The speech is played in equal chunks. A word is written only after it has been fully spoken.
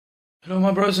Hello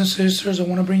my brothers and sisters, I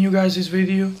want to bring you guys this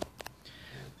video.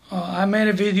 I made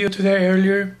a video today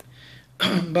earlier,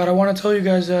 but I want to tell you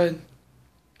guys that,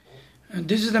 and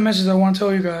this is the message I want to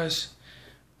tell you guys.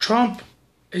 Trump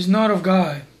is not of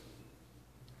God.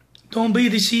 Don't be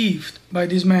deceived by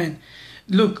this man.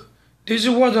 Look, this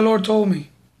is what the Lord told me.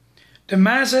 The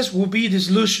masses will be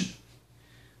disillusioned.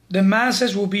 The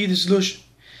masses will be disillusioned.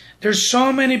 There's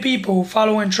so many people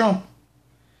following Trump.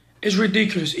 It's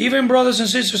ridiculous. Even brothers and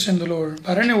sisters in the Lord.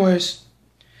 But anyways,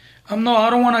 I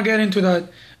don't want to get into that.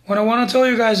 What I want to tell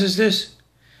you guys is this.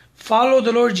 Follow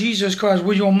the Lord Jesus Christ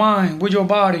with your mind, with your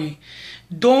body.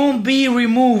 Don't be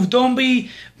removed. Don't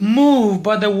be moved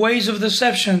by the waves of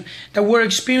deception that we're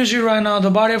experiencing right now.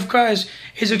 The body of Christ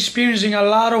is experiencing a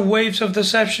lot of waves of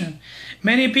deception.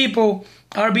 Many people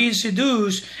are being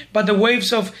seduced by the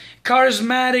waves of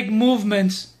charismatic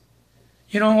movements.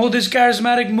 You know, all this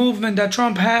charismatic movement that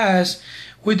Trump has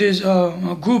with this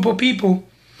group of people.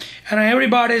 And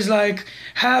everybody's like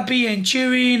happy and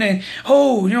cheering and,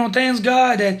 oh, you know, thanks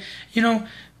God that, you know,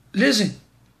 listen.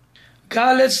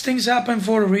 God lets things happen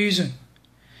for a reason.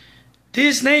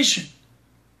 This nation,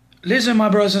 listen my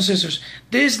brothers and sisters,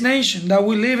 this nation that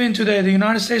we live in today, the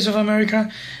United States of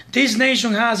America, this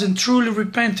nation hasn't truly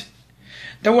repented.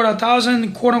 There were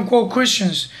 1,000 quote-unquote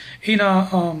Christians in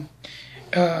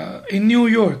New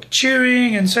York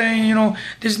cheering and saying, you know,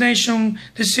 this nation,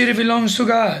 this city belongs to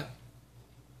God.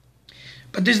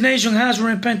 But this nation has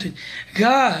repented.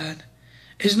 God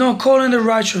is not calling the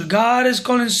righteous. God is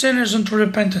calling sinners into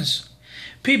repentance.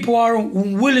 People are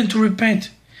unwilling to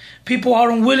repent. People are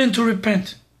unwilling to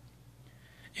repent.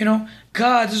 You know,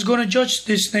 God is going to judge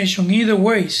this nation either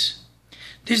ways.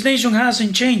 This nation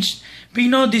hasn't changed. Be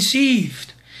not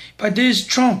deceived by this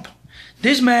Trump.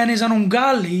 This man is an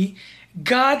ungodly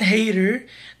God-hater.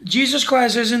 Jesus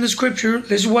Christ says in the scripture,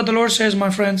 this is what the Lord says, my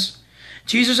friends.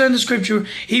 Jesus said in the scripture,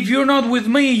 if you're not with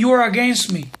me, you are against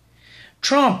me.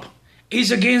 Trump is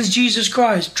against Jesus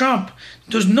Christ. Trump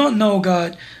does not know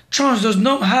God. Trump does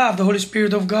not have the Holy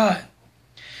Spirit of God.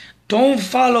 Don't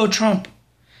follow Trump.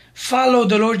 Follow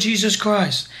the Lord Jesus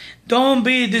Christ. Don't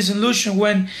be disillusioned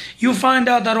when you find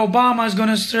out that Obama is going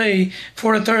to stay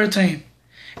for a third term.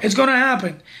 It's going to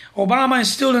happen. Obama is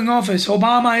still in office.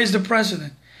 Obama is the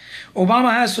president.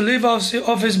 Obama has to leave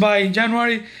office by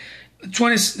January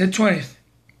 20th.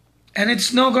 And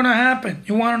it's not going to happen.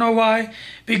 You want to know why?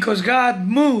 Because God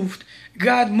moved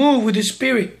with His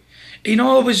Spirit in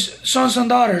all of His sons and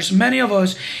daughters, many of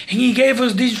us, and He gave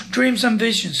us these dreams and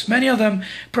visions, many of them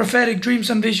prophetic dreams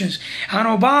and visions. And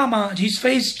Obama, his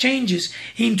face changes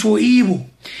into evil.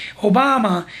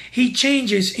 Obama, he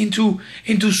changes into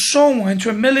someone,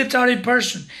 into a military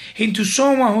person, into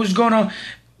someone who's going to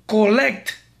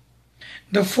collect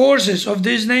the forces of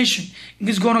this nation.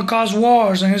 He's going to cause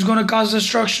wars and he's going to cause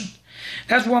destruction.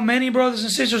 That's what many brothers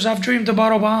and sisters have dreamed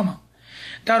about Obama.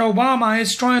 That Obama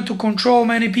is trying to control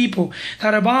many people.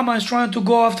 That Obama is trying to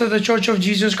go after the Church of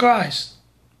Jesus Christ.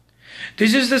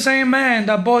 This is the same man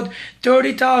that bought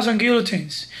 30,000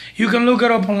 guillotines. You can look it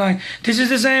up online. This is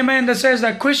the same man that says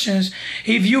that Christians,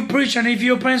 if you preach and if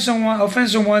you offend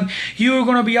someone, you're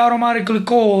going to be automatically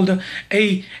called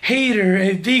a hater,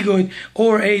 a bigot,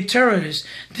 or a terrorist.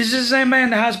 This is the same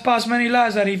man that has passed many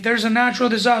laws that if there's a natural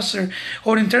disaster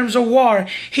or in terms of war,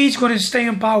 he's going to stay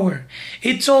in power.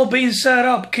 It's all being set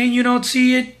up. Can you not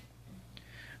see it?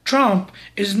 Trump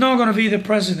is not going to be the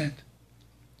president.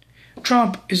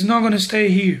 Trump is not going to stay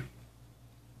here.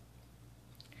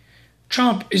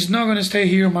 Trump is not going to stay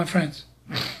here, my friends.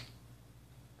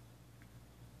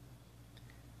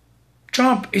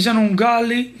 Trump is an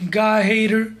ungodly,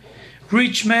 God-hater,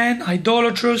 rich man,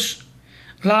 idolatrous,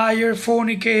 liar,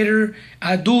 fornicator,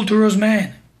 adulterous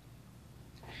man.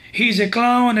 He's a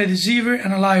clown, a deceiver,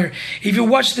 and a liar. If you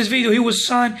watch this video, he was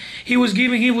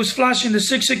flashing the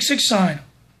 666 sign.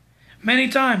 Many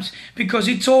times, because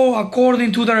it's all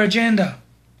according to their agenda.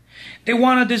 They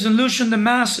want to disillusion the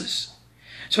masses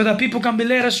so that people can be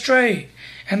led astray.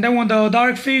 And then when the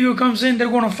dark figure comes in, they're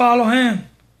going to follow him.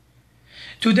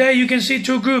 Today you can see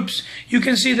two groups. You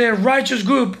can see the righteous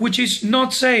group, which is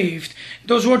not saved.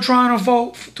 Those who are trying to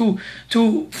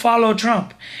follow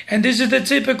Trump. And this is the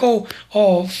typical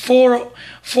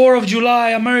 4th of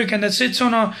July American that sits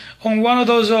on one of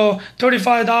those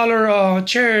 $35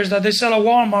 chairs that they sell at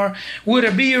Walmart with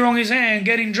a beer on his hand,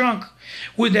 getting drunk,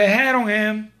 with the hat on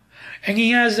him, and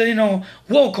he has,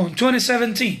 welcome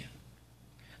 2017.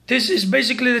 This is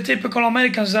basically the typical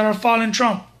Americans that are following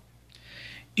Trump.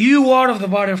 You are of the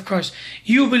body of Christ.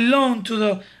 You belong to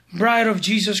the bride of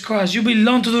Jesus Christ. You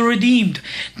belong to the redeemed.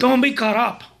 Don't be caught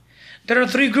up. There are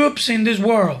three groups in this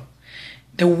world.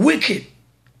 The wicked,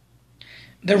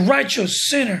 the righteous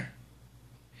sinner,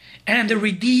 and the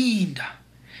redeemed.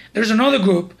 There's another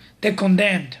group that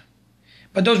condemned.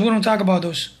 But those, we don't talk about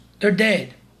those. They're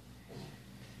dead.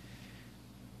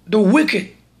 The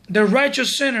wicked, the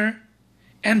righteous sinner,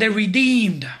 and the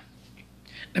redeemed.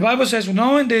 The Bible says,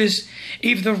 knowing this,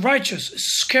 if the righteous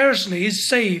scarcely is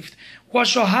saved, what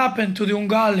shall happen to the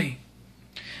ungodly?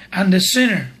 And the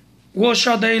sinner, what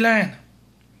shall they land?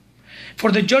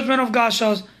 For the judgment of God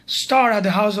shall start at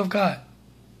the house of God.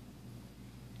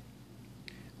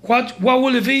 What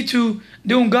will it be to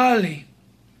the ungodly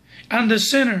and the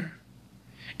sinner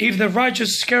if the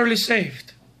righteous scarcely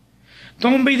saved?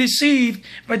 Don't be deceived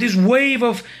by this wave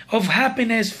of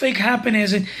happiness, fake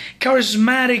happiness, and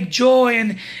charismatic joy,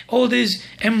 and all these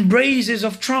embraces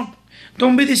of Trump.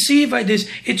 Don't be deceived by this.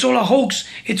 It's all a hoax.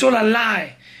 It's all a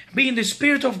lie. Be in the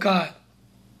Spirit of God.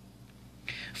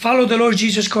 Follow the Lord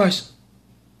Jesus Christ.